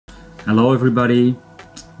Hello everybody,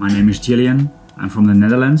 my name is Gilian, I'm from the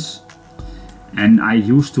Netherlands and I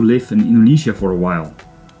used to live in Indonesia for a while.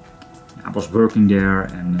 I was working there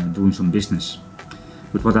and doing some business.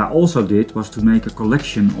 But what I also did was to make a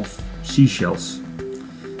collection of seashells.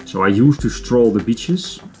 So I used to stroll the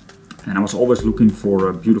beaches and I was always looking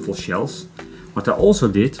for beautiful shells. What I also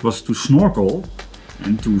did was to snorkel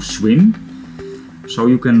and to swim, so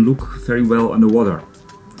you can look very well underwater.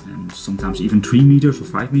 And sometimes even 3 meters or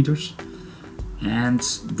 5 meters. And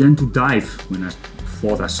then to dive. When I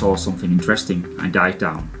thought I saw something interesting, I dived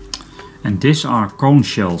down. And these are cone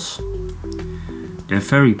shells. They're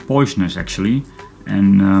very poisonous actually,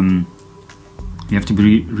 and you have to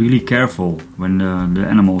be really careful when the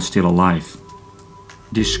animal is still alive.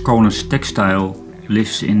 This conus textile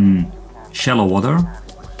lives in shallow water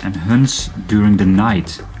and hunts during the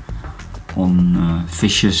night on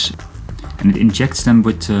fishes. And it injects them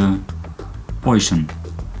with poison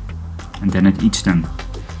and then it eats them.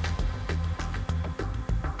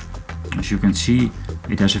 As you can see,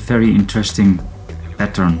 it has a very interesting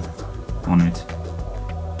pattern on it.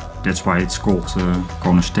 That's why it's called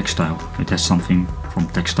conus textile. It has something from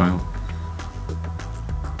textile.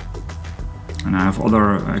 And I have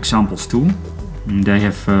other examples too. They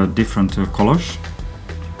have different colors.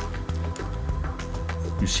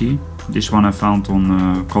 You see? This one I found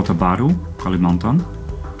on Kota Baru, Kalimantan,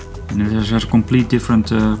 and it has a complete different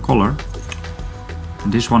color.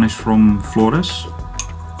 And this one is from Flores,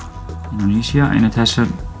 Indonesia, and it has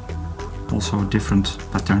also a different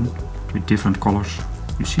pattern with different colors.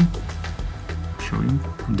 You see? I'll show you.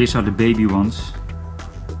 And these are the baby ones,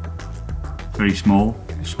 very small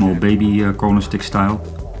baby conus textile.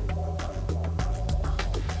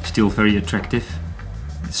 Still very attractive.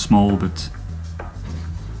 It's small but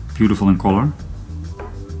beautiful in color.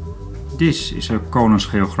 This is a Conus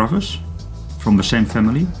geographus from the same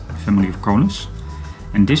family of conus.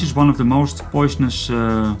 And this is one of the most poisonous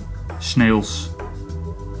snails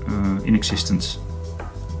in existence.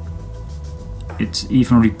 It's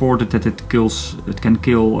even reported that it can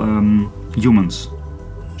kill humans.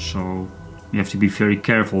 So you have to be very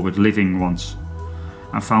careful with living ones.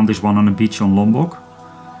 I found this one on a beach on Lombok,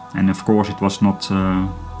 and of course it was not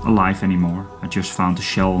alive anymore. I just found a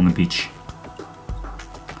shell on the beach.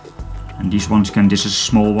 And these ones this is a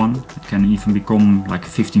small one. It can even become like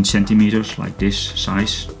 15 centimeters, like this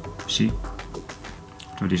size, see?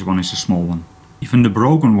 So this one is a small one. Even the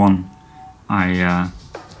broken one, I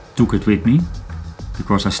took it with me,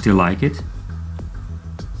 because I still like it.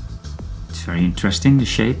 It's very interesting, the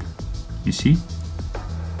shape, you see?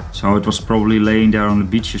 So it was probably laying there on the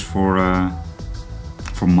beaches for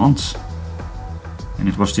months. And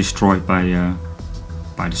it was destroyed by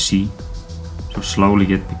the sea. So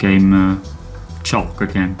slowly it became chalk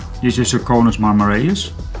again. This is a Conus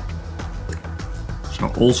marmoreus. So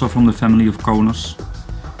also from the family of conus.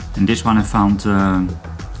 And this one I found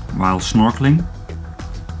while snorkeling.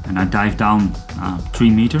 And I dived down 3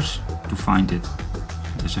 meters to find it.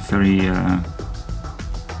 There's a very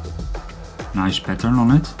nice pattern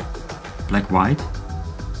on it. Black-white.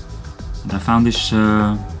 And I found this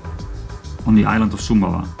on the island of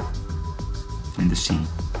Sumbawa in the sea.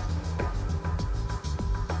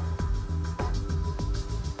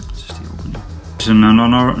 There's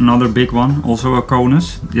another big one, also a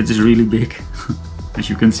conus. It is really big, as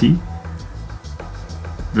you can see.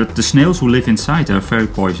 But the snails who live inside are very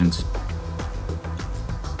poisoned.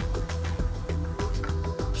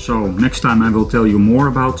 So next time I will tell you more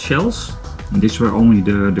about shells. And these were only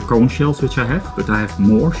the cone shells which I have, but I have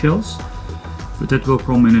more shells. But that will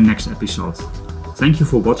come in the next episode. Thank you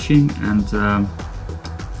for watching and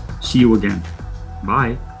see you again.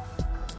 Bye!